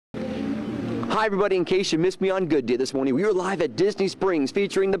Hi everybody, in case you missed me on Good Day this morning, we were live at Disney Springs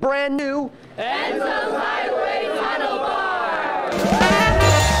featuring the brand new Enzo'sHideway Tunnel Bar!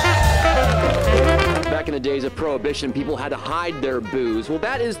 Back in the days of Prohibition, people had to hide their booze. Well,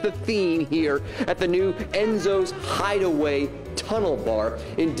 that is the theme here at the new Enzo's Hideaway Tunnel Bar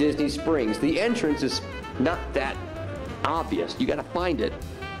in Disney Springs. The entrance is not that obvious. You gotta find it.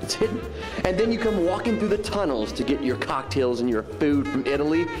 It's hidden. And then you come walking through the tunnels to get your cocktails and your food from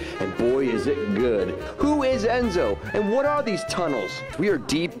Italy, and boy is it good. Who is Enzo, and what are these tunnels? We are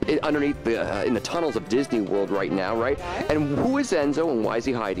deep underneath in the tunnels of Disney World right now, right? And who is Enzo, and why is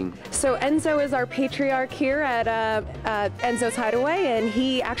he hiding? So Enzo is our patriarch here at Enzo's Hideaway, and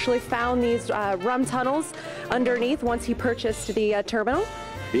he actually found these rum tunnels underneath once he purchased the terminal.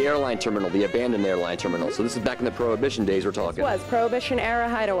 The airline terminal, the abandoned airline terminal. So this is back in the Prohibition days we're talking. This was Prohibition era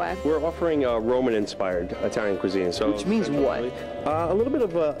Hideaway. We're offering Roman-inspired Italian cuisine. So which means what? A little bit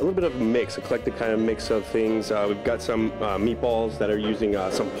of a mix, eclectic kind of mix of things. We've got some meatballs that are using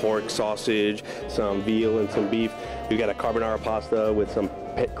some pork, sausage, some veal, and some beef. We've got a carbonara pasta with some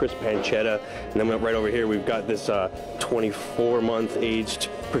crisp pancetta, and then right over here we've got this 24-month aged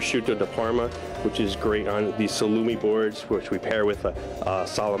prosciutto di Parma, which is great on these salumi boards, which we pair with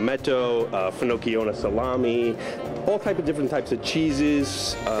salametto, finocchione salami, all different types of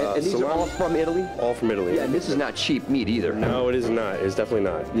cheeses. And these are all from Italy? All from Italy. Yeah, and this is not cheap meat either. No, it is not. It's definitely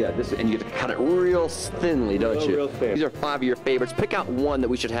not. Yeah, and you get to cut it real thinly, don't you? Real thin. These are 5 of your favorites. Pick out one that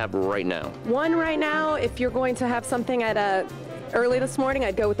we should have right now. One right now, if you're going to have something at early this morning,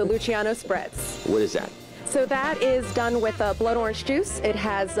 I'd go with the Luciano Spreads. What is that? So that is done with blood orange juice. It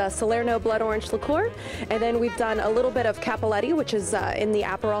has Salerno blood orange liqueur, and then we've done a little bit of Cappelletti, which is in the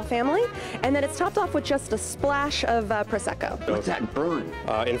Aperol family, and then it's topped off with just a splash of Prosecco. What's that burn?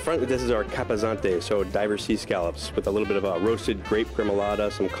 In front, this is our cappazante, so diver sea scallops with a little bit of roasted grape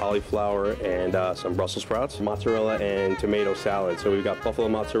gremolata, some cauliflower, and some Brussels sprouts, mozzarella, and tomato salad. So we've got buffalo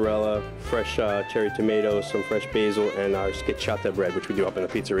mozzarella, fresh cherry tomatoes, some fresh basil, and our schiacciata bread, which we do up in the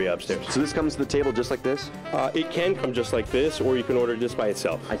pizzeria upstairs. So this comes to the table just like this? It can come just like this, or you can order it just by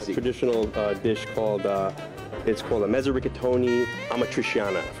itself. I see. A traditional dish called, it's called a mezza rigatoni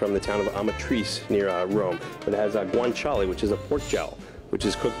amatriciana from the town of Amatrice near Rome. It has guanciale, which is a pork jowl, which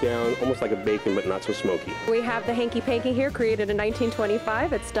is cooked down almost like a bacon, but not so smoky. We have the Hanky Panky here, created in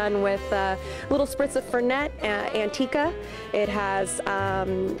 1925. It's done with a little spritz of Fernet, Antica. It has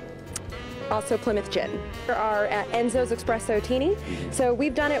also Plymouth Gin. There are Enzo's Espresso Tini. So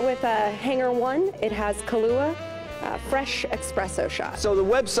we've done it with Hanger 1. It has Kahlua, fresh espresso shot. So the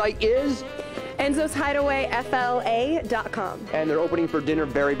website is? Enzo'sHidewayFLA.com. And they're opening for dinner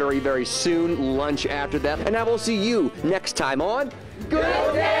very, very, very soon, lunch after that. And I will see you next time on Good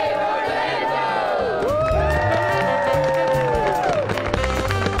Day, Orlando!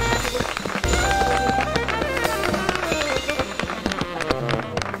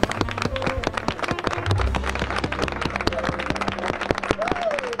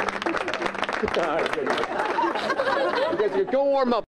 Go warm up.